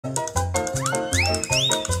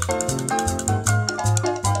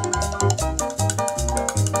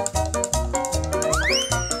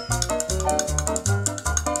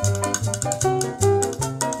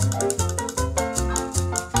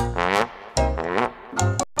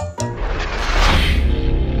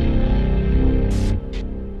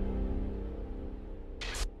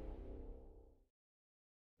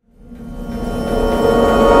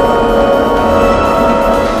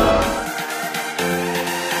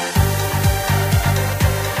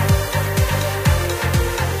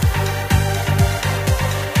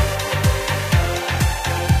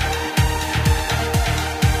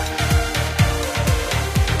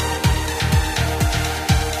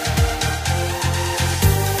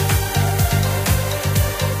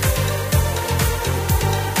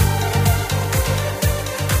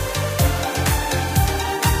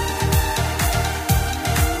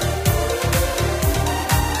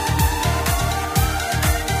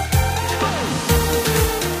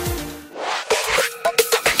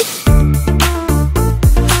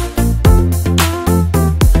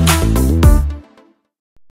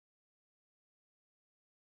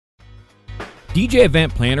DJ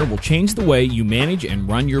Event Planner will change the way you manage and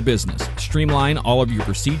run your business. Streamline all of your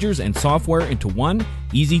procedures and software into one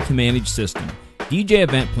easy-to-manage system. DJ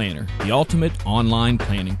Event Planner, the ultimate online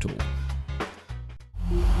planning tool.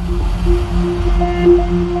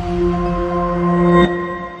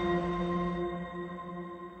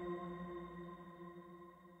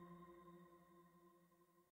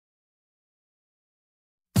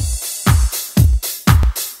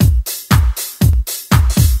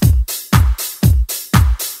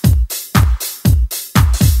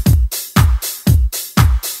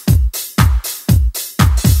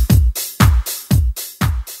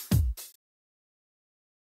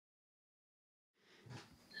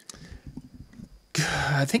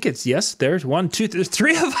 I think it's yes. There's one, two, there's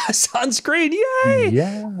three of us on screen. Yay!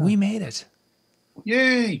 Yeah, we made it.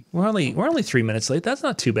 Yay! We're only 3 minutes late. That's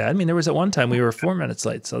not too bad. I mean, there was at one time we were 4 minutes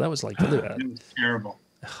late, so that was like really bad. It was terrible.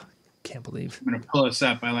 Ugh, can't believe. I'm gonna pull us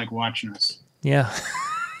up. I like watching us. Yeah.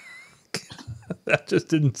 That just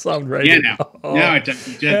didn't sound right. Yeah, no, it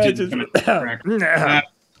didn't come out correct.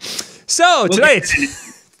 So tonight,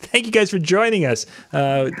 thank you guys for joining us.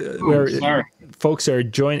 Sorry. Folks are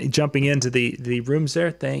jumping into the rooms there.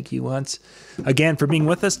 Thank you once again for being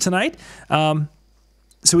with us tonight. So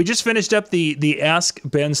we just finished up the Ask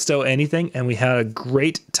Ben Stowe Anything, and we had a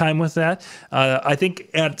great time with that. I think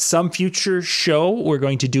at some future show, we're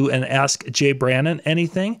going to do an Ask Jay Brannan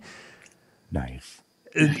Anything. Nice.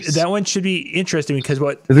 That one should be interesting because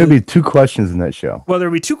there's going to be 2 questions in that show. Well,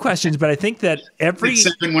 there'll be 2 questions, but I think that every... It's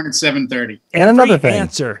 1 at 7:30. And another thing.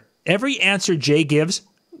 Every answer Jay gives,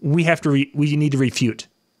 we have to we need to refute.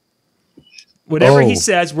 Whatever he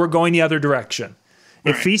says, we're going the other direction.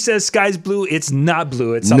 Right. If he says sky's blue, it's not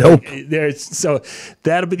blue. It's something there's so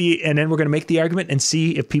that'll be and then we're going to make the argument and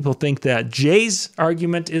see if people think that Jay's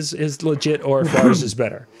argument is legit or if ours is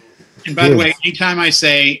better. And by the way, anytime I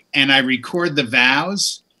say and I record the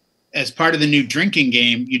vows as part of the new drinking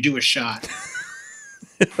game, you do a shot.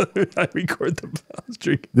 I record the vows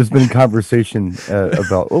drinking. There's been conversation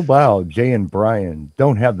about, oh, wow, Jay and Brian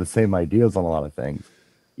don't have the same ideas on a lot of things.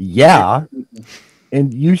 Yeah.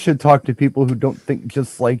 And you should talk to people who don't think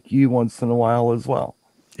just like you once in a while as well.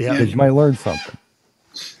 Yeah. Because you might learn something.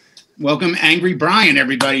 Welcome, Angry Brian,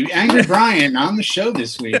 everybody. Angry Brian on the show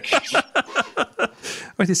this week.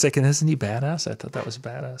 Wait a second, isn't he badass? I thought that was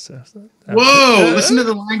badass. Whoa, listen to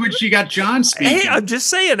the language you got John speaking. Hey, I'm just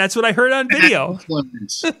saying, that's what I heard on video.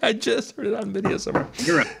 I just heard it on video somewhere.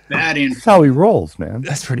 You're a bad influence. That's how he rolls, man.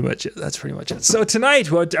 That's pretty much it. So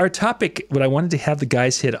tonight, our topic, what I wanted to have the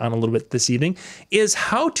guys hit on a little bit this evening, is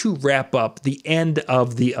how to wrap up the end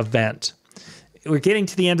of the event. We're getting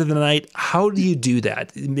to the end of the night. How do you do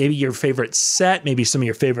that? Maybe your favorite set, maybe some of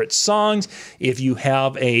your favorite songs. If you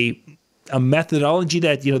have a methodology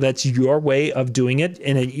that that's your way of doing it,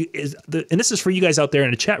 and this is for you guys out there in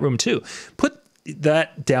the chat room too. Put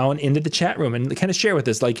that down into the chat room and kind of share with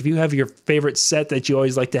us. Like if you have your favorite set that you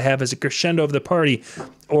always like to have as a crescendo of the party,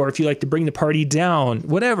 or if you like to bring the party down,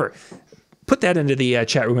 whatever. Put that into the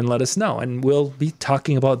chat room and let us know, and we'll be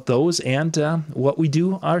talking about those and what we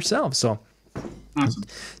do ourselves. So. Awesome.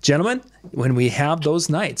 Gentlemen, when we have those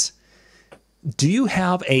nights, do you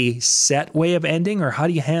have a set way of ending, or how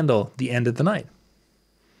do you handle the end of the night?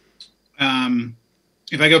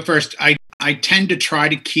 If I go first, I tend to try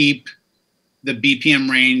to keep the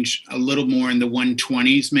BPM range a little more in the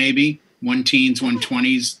 120s, maybe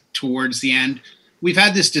 120s towards the end. We've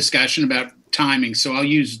had this discussion about timing, so I'll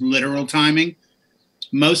use literal timing.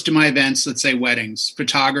 Most of my events, let's say weddings,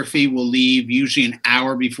 photography will leave usually an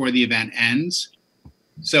hour before the event ends.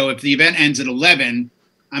 So if the event ends at 11,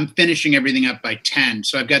 I'm finishing everything up by 10.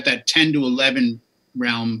 So I've got that 10 to 11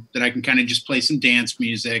 realm that I can kind of just play some dance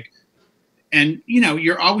music. And, you know,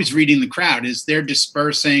 you're always reading the crowd. As they're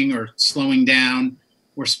dispersing or slowing down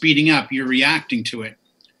or speeding up, you're reacting to it.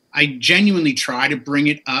 I genuinely try to bring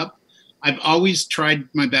it up. I've always tried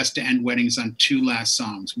my best to end weddings on 2 last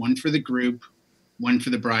songs, one for the group, one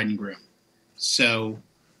for the bride and groom. So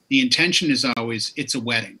the intention is always, it's a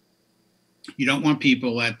wedding. You don't want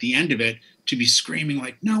people at the end of it to be screaming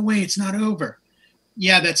like, no way, it's not over.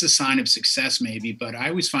 Yeah, that's a sign of success maybe, but I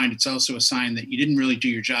always find it's also a sign that you didn't really do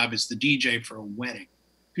your job as the DJ for a wedding,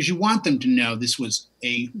 because you want them to know this was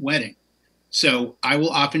a wedding. So I will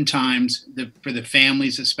oftentimes, for the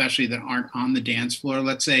families especially that aren't on the dance floor,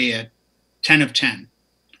 let's say at 10 of 10,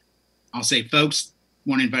 I'll say, folks,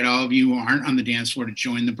 want to invite all of you who aren't on the dance floor to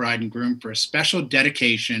join the bride and groom for a special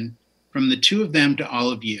dedication from the 2 of them to all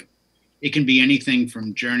of you. It can be anything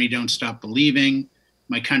from Journey, Don't Stop Believing.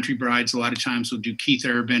 My country brides a lot of times will do Keith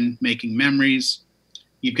Urban, Making Memories.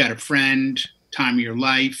 You've Got a Friend, Time of Your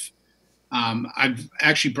Life. I've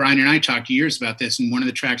actually, Brian and I talked years about this, and one of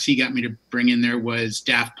the tracks he got me to bring in there was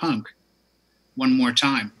Daft Punk, One More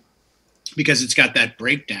Time, because it's got that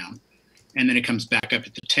breakdown, and then it comes back up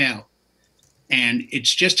at the tail. And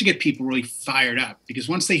it's just to get people really fired up, because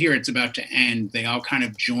once they hear it's about to end, they all kind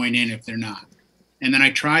of join in if they're not. And then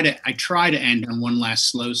I try to end on one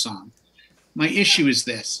last slow song. My issue is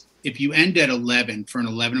this: if you end at 11 for an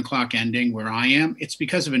 11 o'clock ending where I am, it's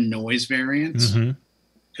because of a noise variance,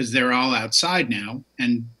 because they're all outside now,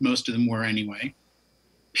 and most of them were anyway.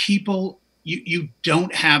 People, you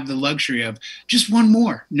don't have the luxury of just one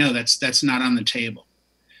more. No, that's not on the table.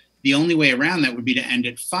 The only way around that would be to end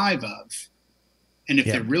at 5 of. And if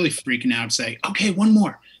they're really freaking out, say, okay, one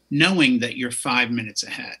more, knowing that you're 5 minutes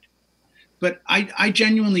ahead. But I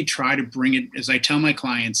genuinely try to bring it, as I tell my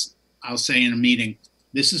clients, I'll say in a meeting,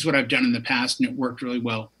 this is what I've done in the past and it worked really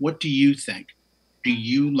well. What do you think? Do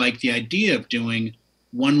you like the idea of doing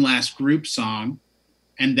one last group song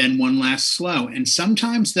and then one last slow? And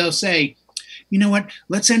sometimes they'll say, you know what,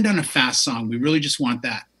 let's end on a fast song. We really just want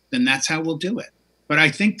that. Then that's how we'll do it. But I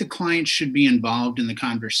think the client should be involved in the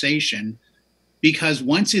conversation, because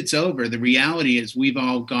once it's over, the reality is we've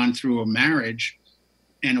all gone through a marriage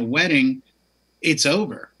and a wedding. It's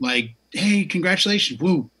over. Like, hey, congratulations.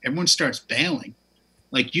 Woo. Everyone starts bailing.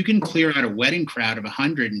 Like, you can clear out a wedding crowd of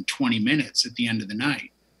 120 minutes at the end of the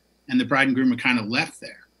night, and the bride and groom are kind of left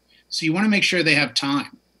there. So you want to make sure they have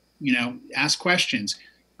time. You know, ask questions.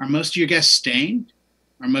 Are most of your guests staying?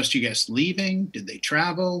 Are most of your guests leaving? Did they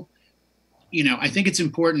travel? You know, I think it's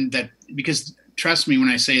important that, because trust me when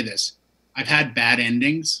I say this, I've had bad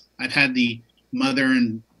endings. I've had the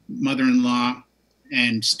mother-in-law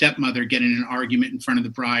and stepmother get in an argument in front of the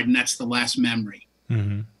bride, and that's the last memory.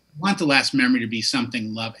 I want the last memory to be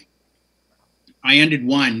something loving. I ended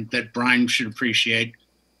one that Brian should appreciate,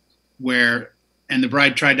 and the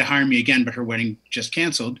bride tried to hire me again, but her wedding just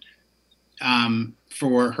canceled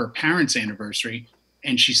for her parents' anniversary.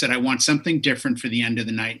 And she said, I want something different for the end of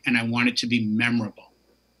the night, and I want it to be memorable.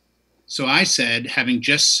 So I said, having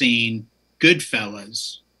just seen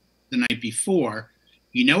Goodfellas the night before,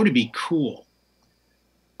 you know, to be cool,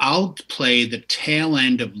 I'll play the tail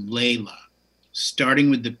end of Layla, starting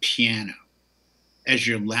with the piano, as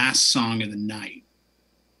your last song of the night.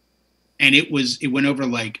 And it went over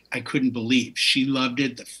like I couldn't believe. She loved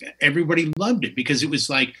it. Everybody loved it, because it was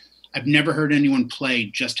like, I've never heard anyone play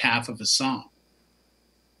just half of a song.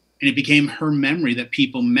 And it became her memory that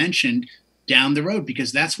people mentioned down the road,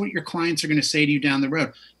 because that's what your clients are going to say to you down the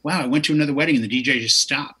road. Wow, I went to another wedding and the DJ just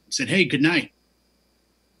stopped and said, hey, good night.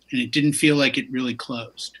 And it didn't feel like it really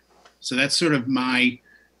closed. So that's sort of my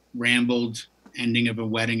rambled ending of a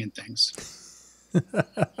wedding and things.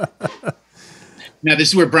 Now, this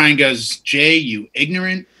is where Brian goes, Jay, you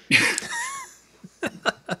ignorant.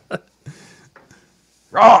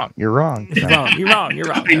 Wrong. You're wrong. You're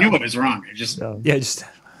wrong. I knew I was wrong. I just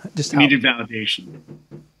needed validation.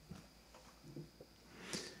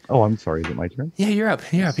 Oh, I'm sorry. Is it my turn? Yeah, you're up.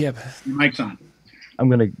 Your mic's on. I'm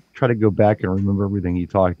going to try to go back and remember everything he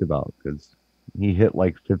talked about, because he hit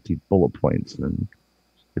like 50 bullet points, and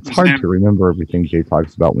it's hard to remember everything Jay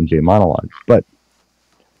talks about when Jay monologues. But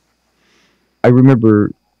I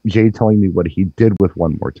remember Jay telling me what he did with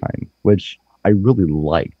One More Time, which I really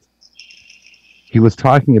liked. He was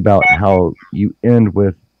talking about how you end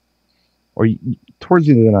with, towards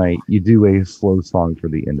the end of the night, you do a slow song for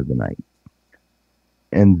the end of the night.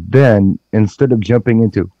 And then, instead of jumping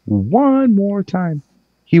into one more time,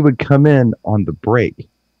 he would come in on the break.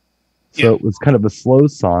 So it was kind of a slow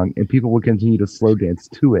song, and people would continue to slow dance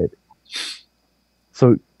to it.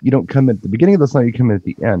 So you don't come at the beginning of the song, you come in at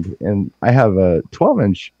the end. And I have a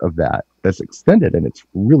 12-inch of that's extended, and it's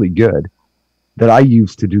really good, that I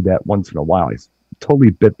used to do that once in a while. I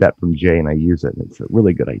totally bit that from Jay, and I use it, and it's a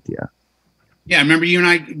really good idea. Yeah, I remember you and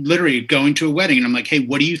I literally going to a wedding, and I'm like, hey,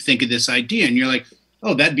 what do you think of this idea? And you're like,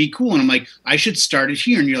 oh, that'd be cool. And I'm like, I should start it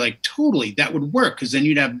here. And you're like, totally, that would work, because then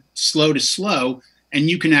you'd have slow to slow, and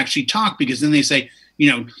you can actually talk, because then they say,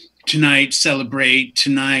 tonight, celebrate,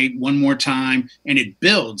 tonight, one more time, and it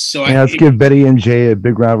builds. So let's give Betty and Jay a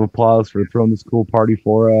big round of applause for throwing this cool party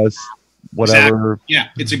for us. Whatever. Exactly. Yeah,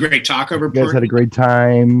 it's a great talkover. You guys had a great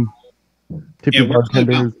time. Tip your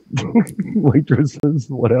bartenders, waitresses,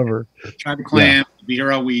 whatever. Try to clam, be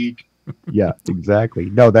here all week. Yeah, exactly.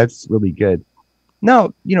 No, that's really good.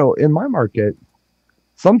 Now, in my market,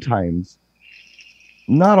 sometimes,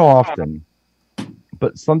 not often,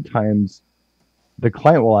 but sometimes the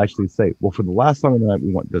client will actually say, well, for the last song of the night,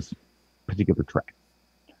 we want this particular track.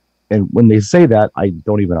 And when they say that, I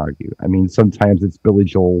don't even argue. I mean, sometimes it's Billy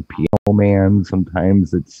Joel, Piano Man.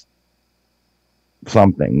 Sometimes it's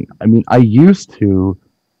something. I mean, I used to,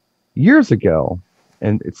 years ago,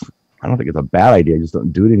 and I don't think it's a bad idea. I just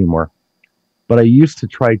don't do it anymore. But I used to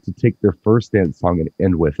try to take their first dance song and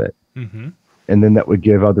end with it. Mm-hmm. And then that would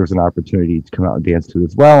give others an opportunity to come out and dance to it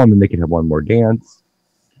as well. And then they could have one more dance.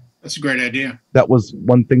 That's a great idea. That was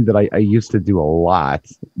one thing that I used to do a lot,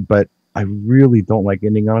 but I really don't like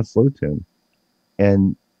ending on a slow tune.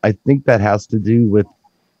 And I think that has to do with,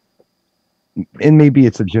 and maybe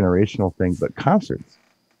it's a generational thing, but concerts.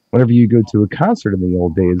 Whenever you go to a concert in the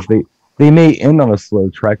old days, they may end on a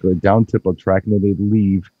slow track or a down tempo track, and then they'd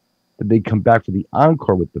leave, but they'd come back for the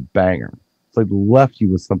encore with the banger. It's like left you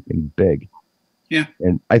with something big. Yeah.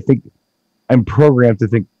 And I think I'm programmed to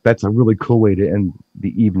think that's a really cool way to end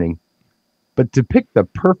the evening. But to pick the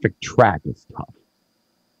perfect track is tough.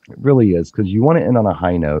 It really is, because you want to end on a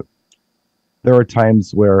high note. There are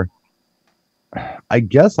times where I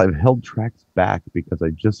guess I've held tracks back because I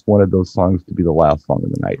just wanted those songs to be the last song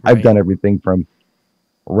of the night. Right. I've done everything from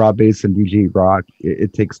Rob Bass and DJ Rock.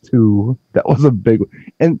 It Takes Two. That was a big one.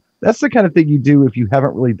 And that's the kind of thing you do if you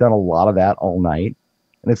haven't really done a lot of that all night.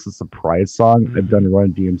 And it's a surprise song. Mm-hmm. I've done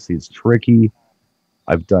Run DMC's Tricky.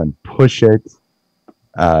 I've done Push It.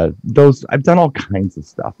 I've done all kinds of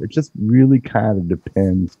stuff. It just really kind of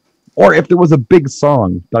depends. Or if there was a big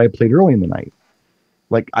song that I played early in the night,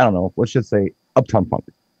 like, I don't know, let's just say Uptown Funk,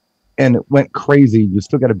 and it went crazy. You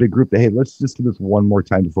still got a big group that, hey, let's just do this one more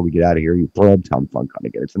time before we get out of here. You throw Uptown Funk on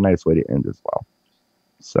again. It's a nice way to end as well.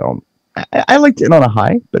 So I like to end on a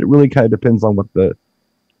high, but it really kind of depends on what the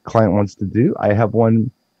client wants to do. I have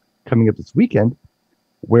one coming up this weekend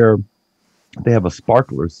where they have a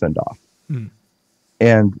sparkler send off.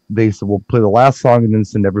 And they said, we'll play the last song and then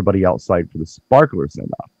send everybody outside for the sparkler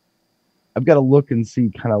send off. I've got to look and see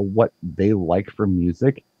kind of what they like for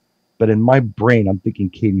music. But in my brain, I'm thinking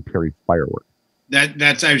Katy Perry Firework.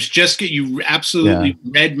 You absolutely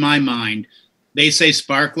read my mind. They say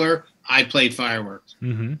sparkler, I play fireworks.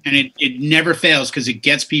 Mm-hmm. And it never fails, because it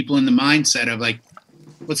gets people in the mindset of like,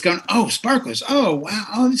 what's going on? Oh, sparklers. Oh, wow.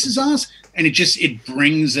 Oh, this is awesome. And it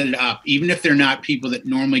brings it up. Even if they're not people that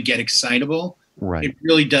normally get excitable, right? It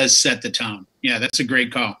really does set the tone. Yeah, that's a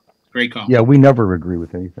great call. Great call. Yeah, we never agree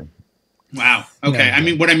with anything. Wow. Okay. No. I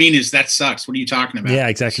mean, what I mean is that sucks. What are you talking about? Yeah,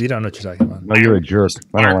 exactly. You don't know what you're talking about. No, you're a jerk.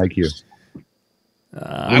 I don't like you.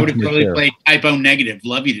 I would have totally played Typo Negative.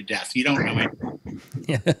 Love you to death. You don't know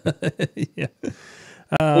it. Yeah.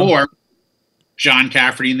 Or John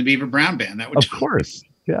Cafferty and the Beaver Brown Band. That would, of course.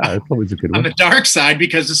 Yeah, that's always a good one. On the dark side,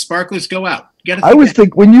 because the sparklers go out. I always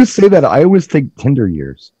think, when you say that, I always think Tender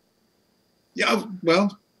Years. Yeah,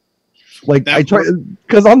 well, like I try,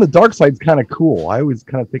 because on the dark side, it's kind of cool. I always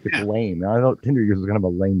kind of think it's lame. I thought Tender Years was kind of a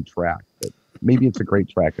lame track, but maybe it's a great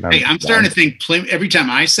track. And I'm starting to think every time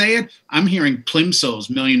I say it, I'm hearing Plimsolls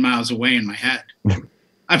Million Miles Away in my head.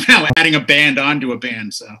 I'm now adding a band onto a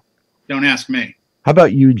band, so don't ask me. How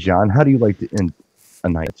about you, John? How do you like to end a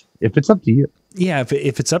night? If it's up to you. Yeah,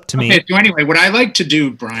 if it's up to me. Okay, so anyway, what I like to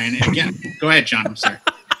do, Brian, and again, go ahead, John. I'm sorry.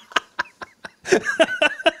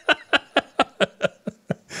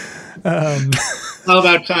 It's all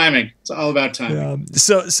about timing. It's all about timing.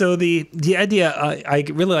 So the idea, I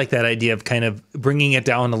really like that idea of kind of bringing it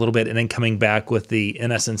down a little bit and then coming back with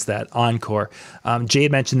in essence, that encore. Jay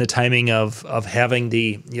had mentioned the timing of having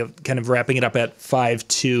kind of wrapping it up at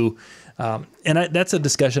 5-2. And that's a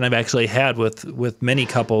discussion I've actually had with many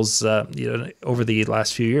couples, over the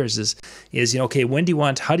last few years is okay,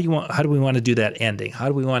 how do we want to do that ending? How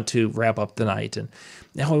do we want to wrap up the night?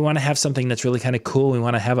 now we want to have something that's really kind of cool. We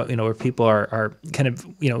want to have it, where people are kind of,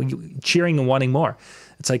 cheering and wanting more.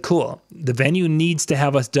 It's like, cool. The venue needs to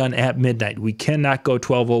have us done at midnight. We cannot go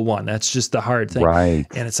 12:01. That's just the hard thing. Right.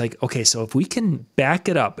 And it's like, okay, so if we can back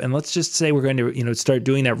it up and let's just say we're going to, start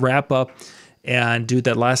doing that wrap up and do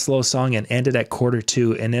that last slow song and end it at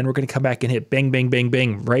 1:45. And then we're going to come back and hit bang, bang, bang,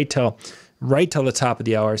 bang, right till the top of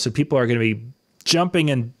the hour. So people are going to be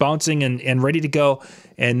jumping and bouncing and ready to go.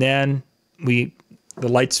 And then the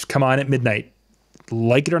lights come on at midnight.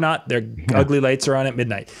 Like it or not, their ugly lights are on at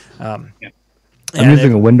midnight. I'm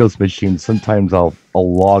using a Windows machine. Sometimes I'll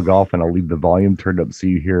log off and I'll leave the volume turned up so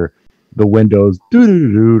you hear the Windows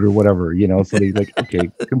doo-doo-doo-doo or whatever, So they like,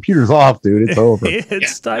 okay, computer's off, dude. It's over.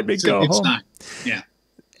 It's time to go home. Time. Yeah.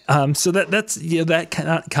 So that's that kind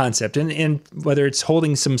of concept, and whether it's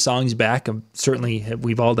holding some songs back, certainly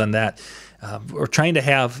we've all done that. Or trying to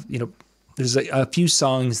have there's a few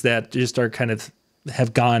songs that just are kind of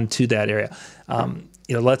have gone to that area.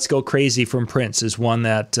 Let's Go Crazy from Prince is one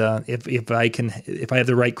that if I have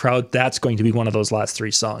the right crowd, that's going to be one of those last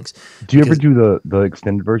three songs. Do you ever do the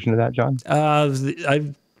extended version of that, John?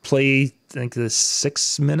 I play, I think, the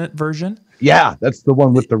 6-minute version. Yeah, that's the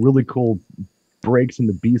one with the really cool breaks in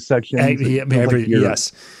the B section.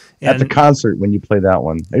 Yes. At the concert when you play that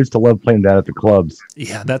one. I used to love playing that at the clubs.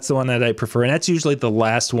 Yeah, that's the one that I prefer. And that's usually the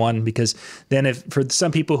last one, because then for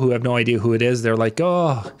some people who have no idea who it is, they're like,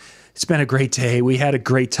 oh, it's been a great day. We had a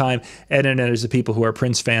great time. And then there's the people who are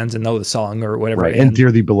Prince fans and know the song or whatever. Right. And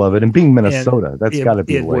Dearly Beloved. And being Minnesota, that's got to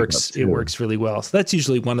be it works. It works really well. So that's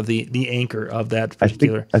usually one of the anchor of that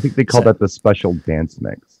particular. I think they call that the special dance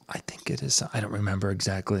mix. I think it is. I don't remember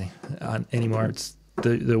exactly anymore. It's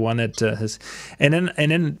the one that has, and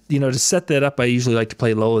then to set that up, I usually like to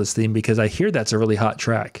play Lola's theme because I hear that's a really hot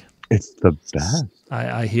track. It's the best.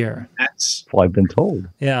 I hear. That's what I've been told.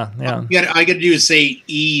 Yeah. I got to do is say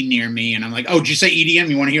E near me, and I'm like, oh, did you say EDM?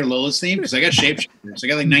 You want to hear Lola's theme? Because I got Shapeshifters. I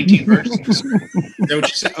got like 19 verses. Is that what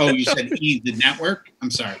you said? Oh, you said E, the network? I'm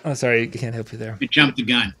sorry. Oh, sorry. I can't help you there. You jumped the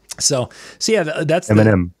gun. So yeah, that's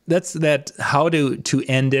Eminem. That's how to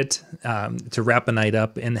end it, to wrap a night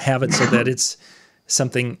up and have it so that it's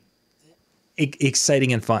something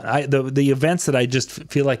exciting and fun. The events that I just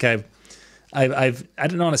feel like I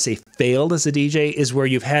don't want to say failed as a DJ is where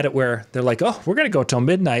you've had it where they're like, oh, we're going to go till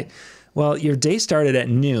midnight. Well, your day started at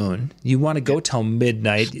noon. You want to go till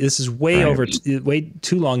midnight. This is way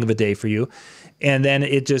too long of a day for you. And then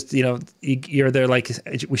it just, you're there like,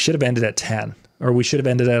 we should have ended at 10 or we should have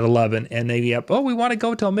ended at 11. And maybe we want to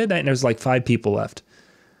go till midnight. And there's like 5 people left.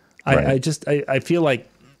 Right. I feel like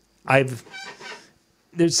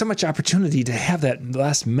there's so much opportunity to have that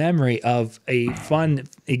last memory of a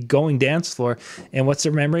going dance floor. And what's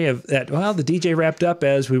the memory of that? Well, the DJ wrapped up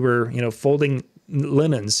as we were, folding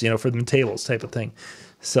linens, for the tables type of thing.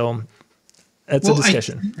 So that's a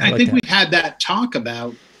discussion. I think we've had that talk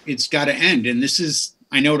about it's got to end. And this is,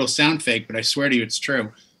 I know it'll sound fake, but I swear to you, it's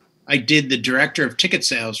true. I did the director of ticket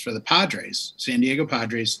sales for the Padres, San Diego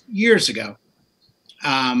Padres, years ago.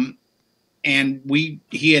 And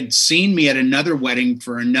he had seen me at another wedding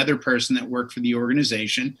for another person that worked for the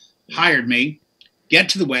organization, hired me, get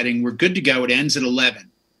to the wedding. We're good to go. It ends at 11.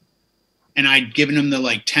 And I'd given him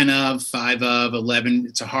the 10 of, 5 of, 11.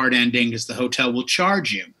 It's a hard ending because the hotel will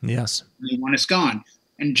charge you. Yes. When it's gone.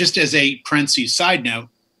 And just as a parentheses side note,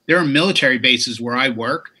 there are military bases where I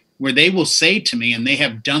work where they will say to me, and they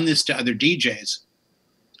have done this to other DJs,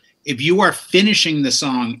 if you are finishing the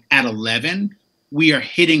song at 11, we are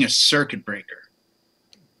hitting a circuit breaker.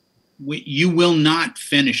 You will not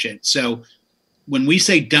finish it. So when we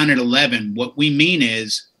say done at 11, what we mean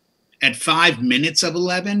is at 5 minutes of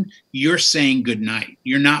 11, you're saying goodnight.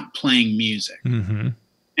 You're not playing music. Mm-hmm.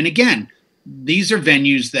 And again, these are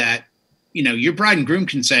venues that, your bride and groom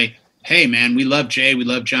can say, hey, man, we love Jay, we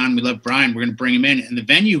love John, we love Brian, we're going to bring him in. And the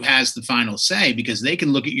venue has the final say because they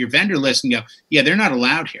can look at your vendor list and go, yeah, they're not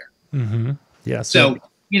allowed here. Mm-hmm. Yeah. So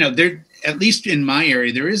there, at least in my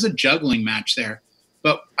area, there is a juggling match there.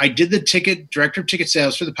 But I did the director of ticket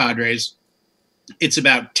sales for the Padres. It's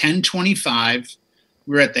about 10:25.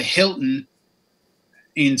 We're at the Hilton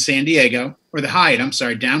in San Diego, or the Hyatt, I'm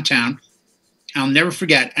sorry, downtown. I'll never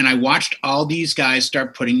forget. And I watched all these guys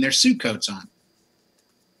start putting their suit coats on.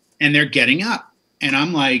 And they're getting up. And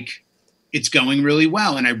I'm like, it's going really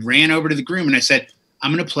well. And I ran over to the groom and I said,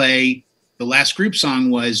 I'm going to play, the last group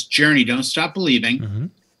song was Journey, Don't Stop Believing. Mm-hmm.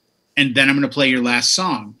 And then I'm going to play your last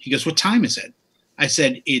song. He goes, what time is it? I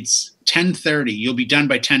said, it's 10:30. You'll be done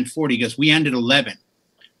by 10:40. He goes, we end at 11.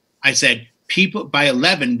 I said, people, by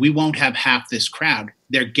 11, we won't have half this crowd.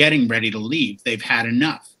 They're getting ready to leave. They've had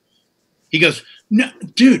enough. He goes, no,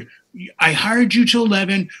 dude, I hired you till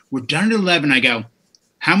 11. We're done at 11. I go,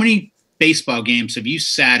 how many baseball games have you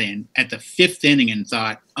sat in at the 5th inning and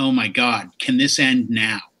thought, oh my God, can this end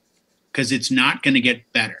now? Because it's not going to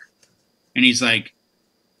get better. And he's like,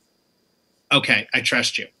 okay, I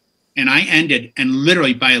trust you. And I ended, and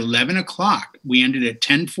literally by 11 o'clock, we ended at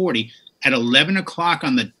 10:40. At 11 o'clock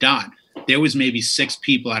on the dot, there was maybe 6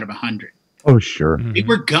 people out of 100. Oh, sure. They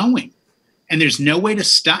were going. And there's no way to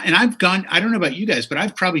stop. And I've gone, I don't know about you guys, but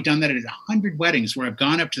I've probably done that at 100 weddings where I've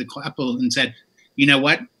gone up to the couple and said, you know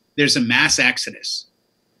what? There's a mass exodus.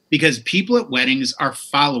 Because people at weddings are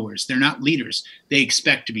followers. They're not leaders. They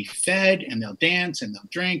expect to be fed, and they'll dance and they'll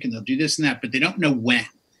drink and they'll do this and that, but they don't know when.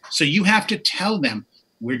 So you have to tell them,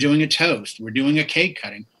 we're doing a toast, we're doing a cake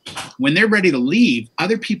cutting. When they're ready to leave,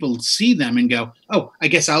 other people see them and go, oh, I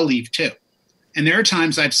guess I'll leave too. And there are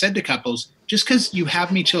times I've said to couples, just because you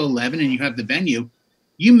have me till 11 and you have the venue,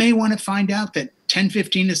 you may want to find out that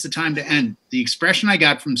 10:15 is the time to end. The expression I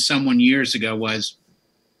got from someone years ago was,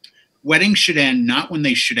 weddings should end not when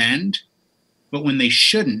they should end, but when they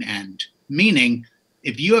shouldn't end. Meaning,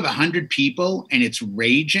 if you have 100 people and it's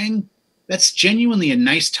raging, that's genuinely a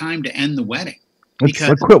nice time to end the wedding. It's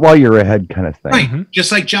a quit while you're ahead kind of thing. Right,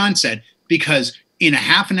 just like John said, because in a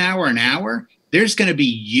half an hour, there's going to be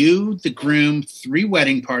you, the groom, 3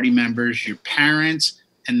 wedding party members, your parents,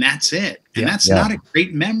 and that's it. And that's not a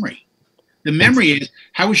great memory. The memory is,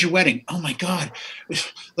 how was your wedding? Oh my God.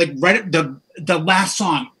 Like right at the last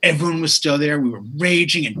song, everyone was still there. We were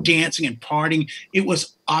raging and dancing and partying. It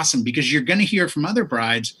was awesome, because you're going to hear from other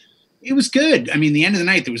brides, it was good. I mean, the end of the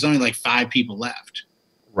night, there was only like 5 people left.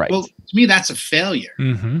 Right. Well, to me, that's a failure.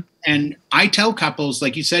 And I tell couples,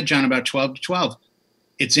 like you said, John, about 12 to 12,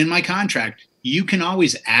 it's in my contract. You can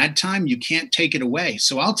always add time. You can't take it away.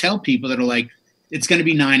 So I'll tell people that are like, it's going to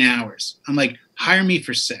be 9 hours. I'm like, hire me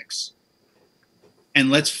for 6. And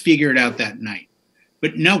let's figure it out that night.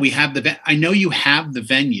 But no, we have I know you have the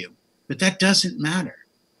venue, but that doesn't matter.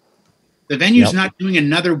 The venue's not doing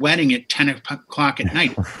another wedding at 10 o'clock at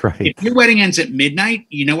night. Right. If your wedding ends at midnight,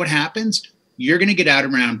 you know what happens? You're going to get out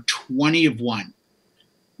around 20 of 1.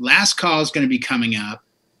 Last call is going to be coming up.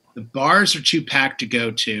 The bars are too packed to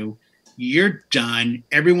go to. You're done.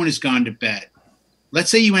 Everyone has gone to bed.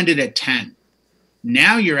 Let's say you ended at 10.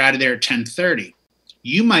 Now you're out of there at 10:30.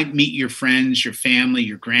 You might meet your friends, your family,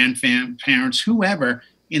 your grandparents, whoever,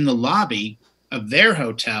 in the lobby of their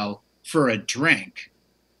hotel for a drink,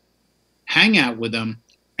 hang out with them,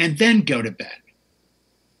 and then go to bed.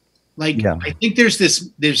 Like, I think there's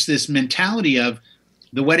this mentality of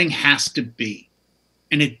the wedding has to be,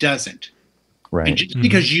 and it doesn't. Right. And just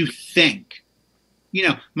because you think,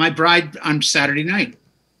 my bride on Saturday night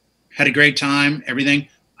had a great time, everything.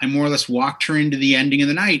 I more or less walked her into the ending of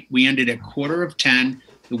the night. We ended at 9:45.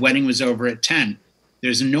 The wedding was over at 10.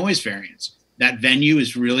 There's a noise variance. That venue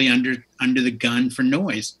is really under the gun for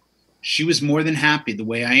noise. She was more than happy the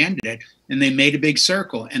way I ended it. And they made a big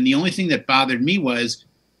circle. And the only thing that bothered me was,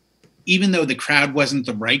 even though the crowd wasn't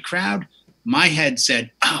the right crowd, my head said,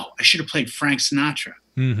 oh, I should have played Frank Sinatra.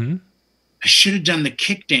 I should have done the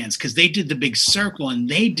kick dance, because they did the big circle and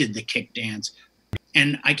they did the kick dance.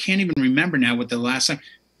 And I can't even remember now what their last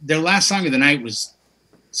song of the night was.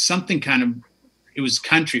 Something kind of, it was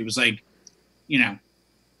country. It was like,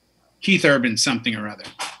 Keith Urban something or other.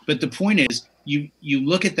 But the point is, you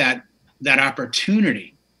look at that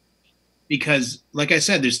opportunity, because like I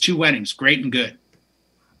said, there's 2 weddings, great and good.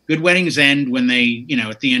 Good weddings end when they,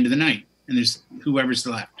 at the end of the night, and there's whoever's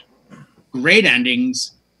left. Great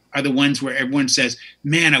endings are the ones where everyone says,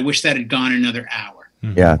 man, I wish that had gone another hour.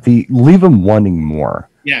 Yeah, the leave them wanting more.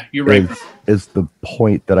 Yeah, you're right. Is the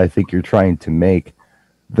point that I think you're trying to make.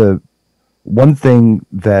 The one thing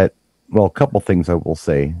that, well, a couple things I will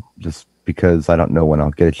say, just because I don't know when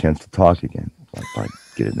I'll get a chance to talk again. So I'll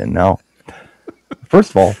get it in now. First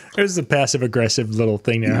of all, there's a passive aggressive little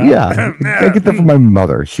thing there. Huh? Yeah, I get that from my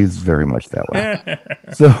mother. She's very much that way.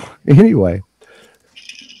 So anyway,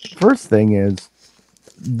 first thing is,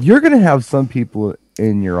 you're going to have some people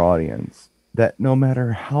in your audience that no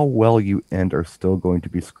matter how well you end are still going to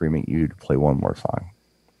be screaming at you to play one more song.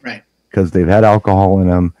 Right. Because they've had alcohol in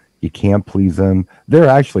them. You can't please them. They're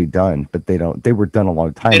actually done, but they were done a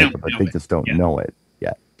long time ago, but they just don't know it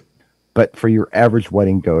yet. But for your average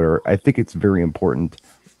wedding goer, I think it's very important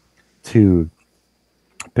to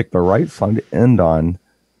pick the right song to end on.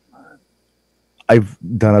 I've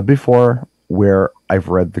done it before where I've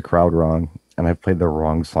read the crowd wrong and I've played the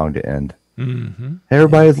wrong song to end. Hey,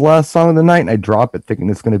 everybody's last song of the night, and I drop it thinking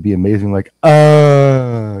it's going to be amazing. Like,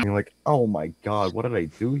 and you're like, oh my God, what did I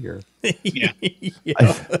do here? Yeah.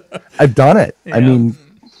 I've done it. Yeah. I mean,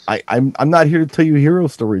 I'm not here to tell you hero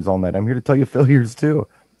stories all night. I'm here to tell you failures too.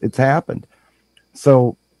 It's happened.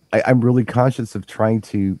 So I'm really conscious of trying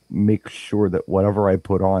to make sure that whatever I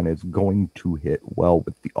put on is going to hit well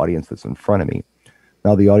with the audience that's in front of me.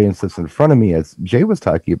 Now, the audience that's in front of me, as Jay was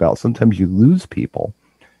talking about, sometimes you lose people.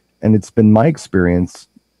 And it's been my experience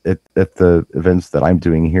at the events that I'm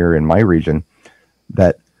doing here in my region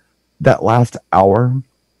that last hour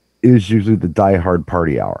is usually the die-hard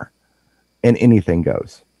party hour. And anything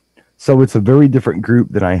goes. So it's a very different group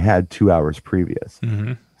than I had 2 hours previous.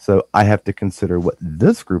 Mm-hmm. So I have to consider what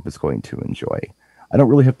this group is going to enjoy. I don't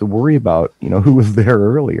really have to worry about, who was there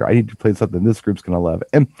earlier. I need to play something this group's going to love.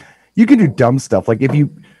 And you can do dumb stuff. Like if you,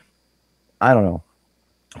 I don't know,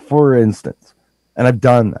 for instance, and I've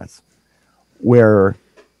done this, where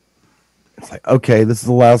it's like, okay, this is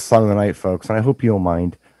the last song of the night, folks, and I hope you don't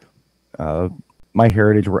mind. My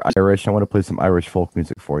heritage, we're Irish. I want to play some Irish folk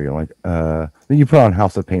music for you. Like, then you put on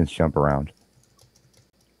House of Pain's Jump Around.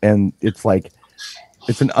 And it's like,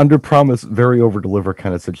 it's an under-promise, very over-deliver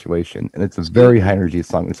kind of situation. And it's a very high-energy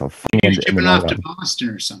song. It's a fun You're shipping off to Boston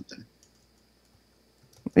or something.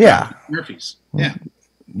 Yeah. Murphy's. Yeah.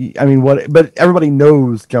 I mean, but everybody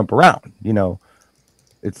knows Jump Around,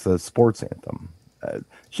 It's a sports anthem.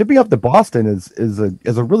 Shipping up to Boston is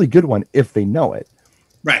a really good one if they know it.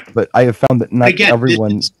 Right. But I have found that not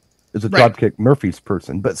everyone is a Dropkick Murphys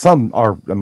person, but some are.